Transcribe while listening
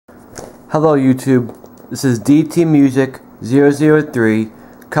Hello YouTube, this is DT Music 003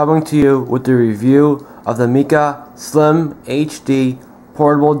 coming to you with the review of the Micca Slim HD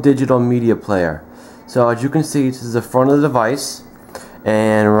Portable Digital Media Player. So as you can see, this is the front of the device,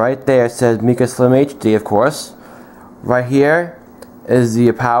 and right there it says Micca Slim HD, of course. Right here is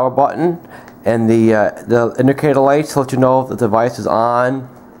the power button and the indicator lights to let you know if the device is on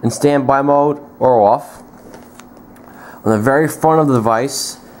in standby mode or off. On the very front of the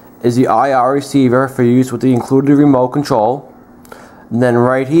device is the IR receiver for use with the included remote control. And then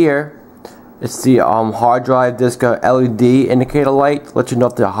right here, it's the hard drive disk LED indicator light to let you know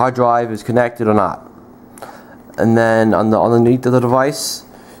if the hard drive is connected or not. And then underneath of the device,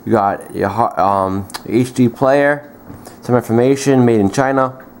 you got your HD player, some information made in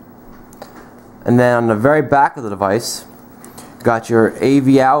China. And then on the very back of the device, you got your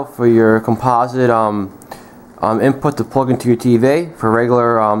AV out for your composite input to plug into your TV for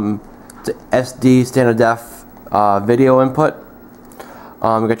regular SD standard def video input.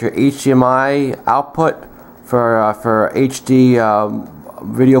 You got your HDMI output for HD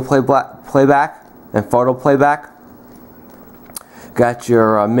video playback and photo playback. Got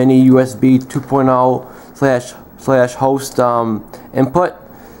your mini USB 2.0 / host input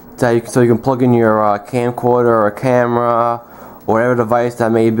so you can plug in your camcorder or camera or whatever device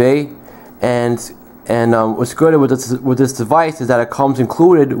that may be. And what's good with this device is that it comes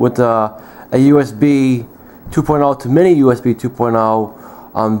included with a USB 2.0 to mini USB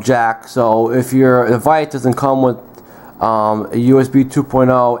 2.0 jack. So if your device doesn't come with a USB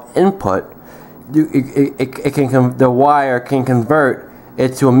 2.0 input, the wire can convert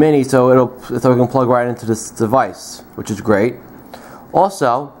it to a mini, so it can plug right into this device, which is great.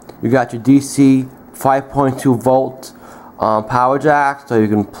 Also, you got your DC 5.2 volt power jack, so you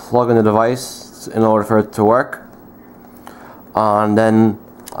can plug in the device in order for it to work. And then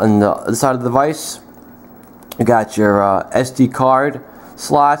on the other side of the device, you got your SD card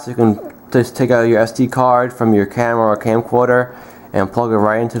slots. You can just take out your SD card from your camera or camcorder and plug it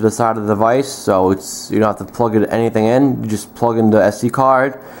right into the side of the device, so you don't have to plug anything in. You just plug in the SD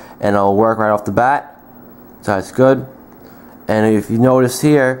card and it'll work right off the bat, so that's good. And if you notice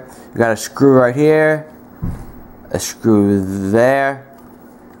here, you got a screw right here, a screw there,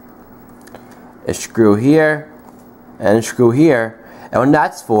 a screw here, and a screw here. And what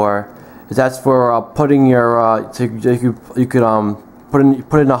that's for is putting your you could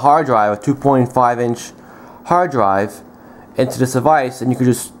put in a hard drive, a 2.5-inch hard drive, into this device, and you could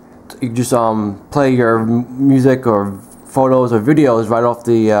just play your music or photos or videos right off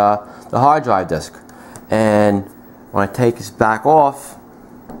the hard drive disk. And when I take this back off,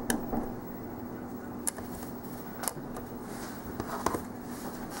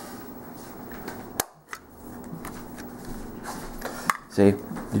 see,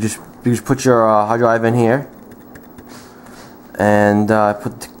 you just put your hard drive in here and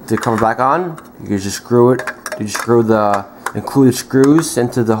put the cover back on. You can just screw it. You just screw the included screws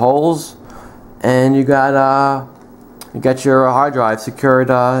into the holes, and you got your hard drive secured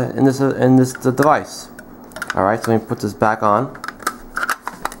in this device. All right, so let me put this back on.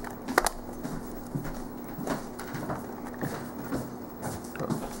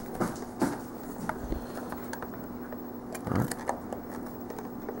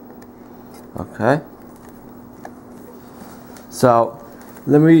 Okay. So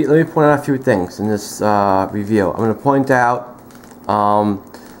let me point out a few things in this review. I'm going to point out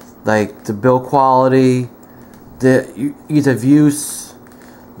like the build quality, the ease of use,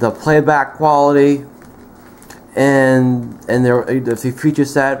 the playback quality, and the feature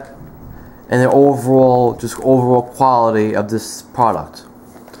set, and the overall quality of this product.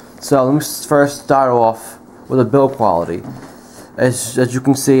 So let me first start off with the build quality. As you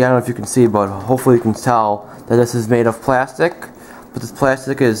can see, I don't know if you can see, but hopefully you can tell that this is made of plastic. But this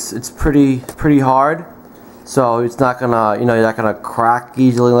plastic it's pretty hard, so it's not gonna, you're not gonna crack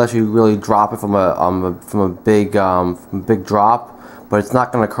easily unless you really drop it from a big drop. But it's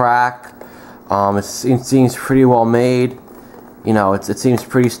not gonna crack. It seems pretty well made. It seems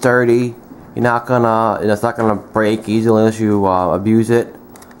pretty sturdy. It's not gonna break easily unless you abuse it.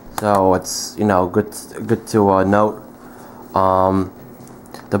 So it's good to note.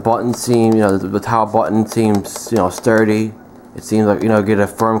 The button seems, the power button seems, sturdy. It seems like, get a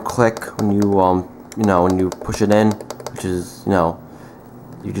firm click when you when you push it in, which is,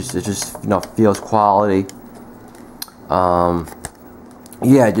 it just feels quality.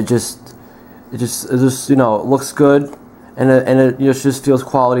 Yeah, it just looks good, and it just feels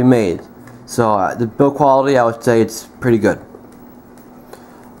quality made. So the build quality, I would say it's pretty good.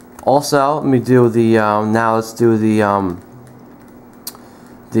 Also, let me do the now let's do the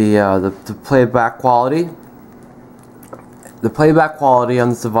the playback quality. The playback quality on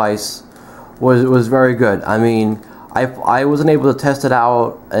this device was very good. I mean, I wasn't able to test it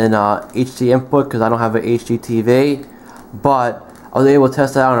out in HD input because I don't have an HD TV, but I was able to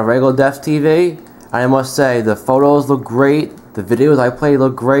test it out on a regular def TV, and I must say the photos look great, the videos I played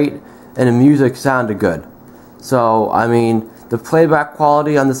look great, and the music sounded good. So I mean, the playback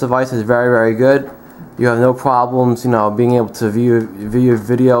quality on this device is very, very good. You have no problems, you know, being able to view your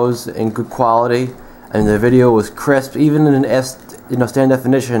videos in good quality, and the video was crisp, even in standard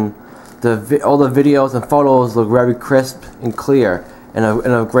definition. All the videos and photos look very crisp and clear and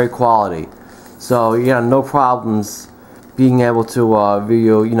of great quality. So you have no problems being able to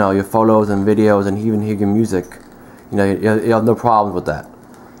view your photos and videos and even hear your music. You have no problems with that.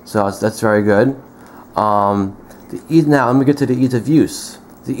 So that's very good. Now let me get to the ease of use.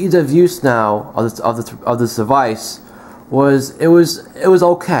 The ease of use now of this device was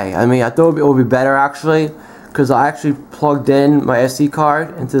okay. I mean, I thought it would be better actually, because I actually plugged in my SD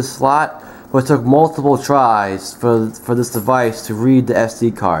card into the slot, but it took multiple tries for this device to read the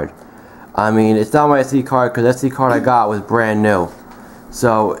SD card. I mean, it's not my SD card because the SD card I got was brand new.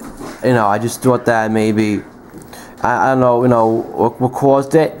 So, I just thought that maybe, I don't know, what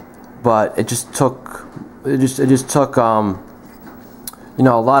caused it, but it just took, a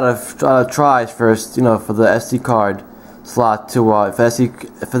lot of tries first, for the SD card slot to,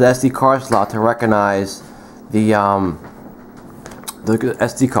 for the SD card slot to recognize the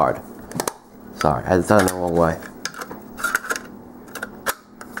SD card. Sorry, I had it done the wrong way.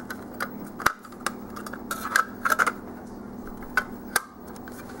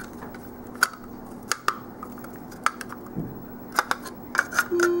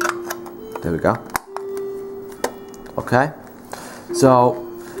 There we go. Okay. So,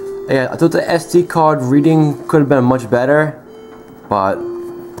 yeah, I thought the SD card reading could have been much better, but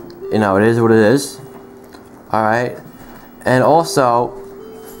it is what it is. Alright, and also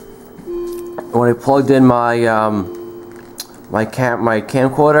when I plugged in my my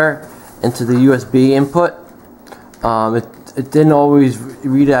camcorder into the USB input, it didn't always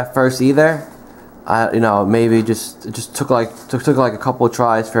read it at first either. Maybe it just took like a couple of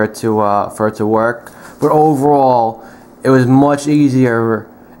tries for it to work. But overall, it was much easier.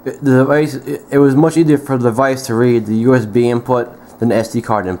 It was much easier for the device to read the USB input than the SD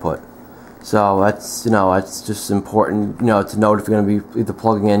card input. So that's that's just important to note if you're going to be either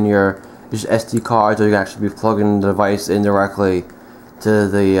plugging in your SD cards, or you can actually be plugging the device in directly to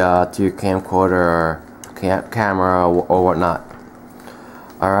the to your camcorder or camera or whatnot.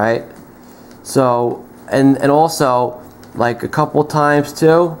 All right. So and also, like, a couple times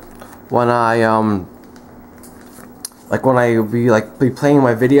too, when I be playing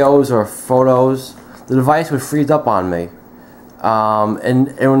my videos or photos, the device would freeze up on me. And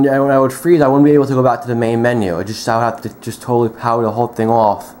when I would freeze, I wouldn't be able to go back to the main menu. I would have to just totally power the whole thing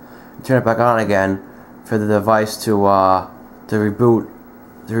off and turn it back on again for the device to reboot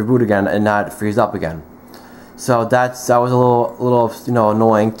again and not freeze up again. So that was a little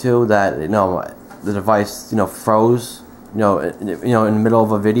annoying too, that the device froze in the middle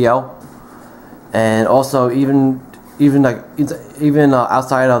of a video. And also even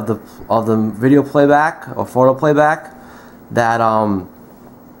outside of the video playback or photo playback, that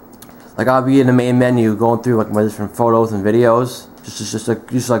like I'll be in the main menu going through like my different photos and videos, just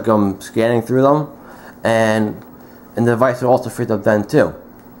like scanning through them, and the device will also freeze up then too.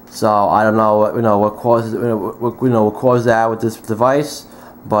 So I don't know what causes what caused that with this device,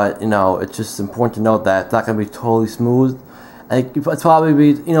 but it's just important to note that it's not going to be totally smooth. And it's probably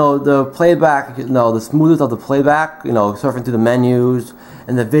be the playback, the smoothness of the playback, surfing through the menus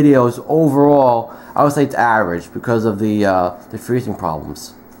and the videos overall, I would say it's average because of the freezing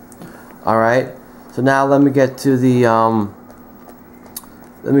problems. All right, so now let me get to the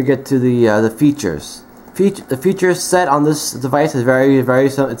features. The feature set on this device is very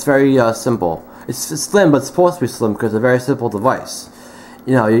simple. It's slim, but it's supposed to be slim because it's a very simple device.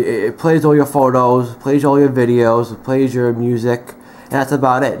 It plays all your photos, plays all your videos, plays your music, and that's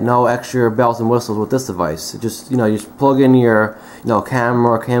about it. No extra bells and whistles with this device. It just you just plug in your camera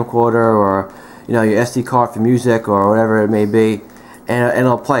or camcorder or your SD card for music or whatever it may be, and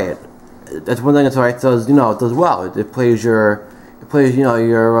it'll play it. That's one thing that it does. It does well. It plays your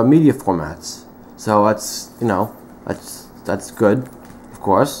media formats. So that's good, of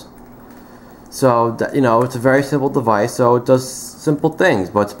course. So that, it's a very simple device. So it does simple things,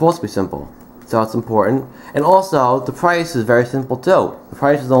 but it's supposed to be simple. So it's important. And also the price is very simple too. The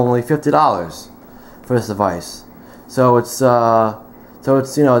price is only $50 for this device. So it's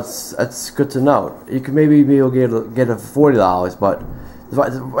it's good to note. You could maybe be able to get it for $40, but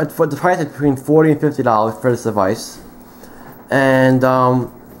the price is between $40 and $50 for this device, and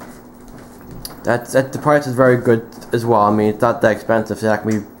the price is very good as well. I mean, it's not that expensive, so that can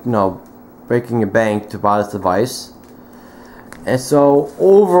be, you know, breaking your bank to buy this device. And so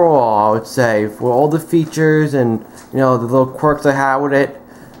overall, I would say for all the features and, you know, the little quirks I have with it,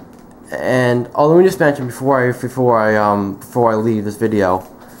 and let me just mention before I leave this video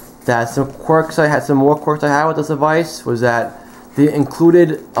that some more quirks I had with this device was that the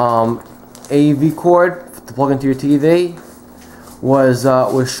included AV cord to plug into your TV was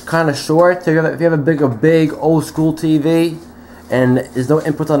kind of short. So if you have a big old school TV and there's no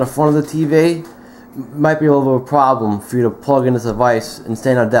input on the front of the TV, it might be a little bit of a problem for you to plug in this device and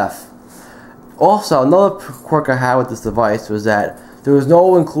stay on deaf. Also, another quirk I had with this device was that there was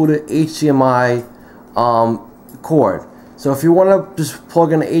no included HDMI cord. So if you want to just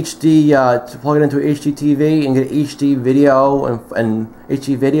plug in to plug it into an HD TV and get HD video and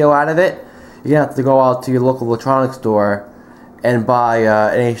HD video out of it, you're gonna have to go out to your local electronics store and buy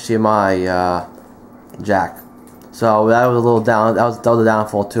an HDMI jack. So that was a little down. That was a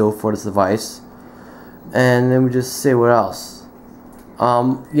downfall too for this device. And then we just see what else.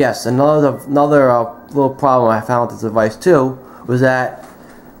 Yes, another little problem I found with this device too was that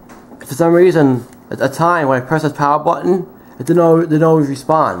for some reason at the time when I pressed this power button, it didn't always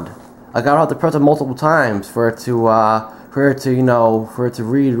respond. Like I would have to press it multiple times for it to read, you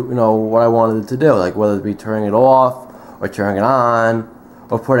know, what I wanted it to do, like whether it be turning it off or turning it on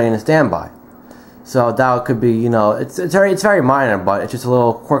or putting it in a standby. So that could be, you know, it's very minor, but it's just a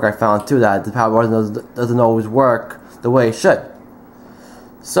little quirk I found too, that the power button doesn't always work the way it should.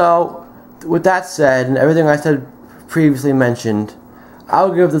 So with that said, and everything I said previously mentioned,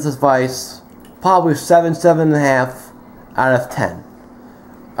 I'll give this device probably 7.5 out of 10.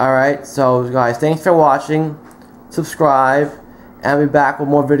 Alright, so guys, thanks for watching. Subscribe, and I'll be back with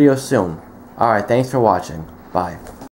more videos soon. Alright, thanks for watching. Bye.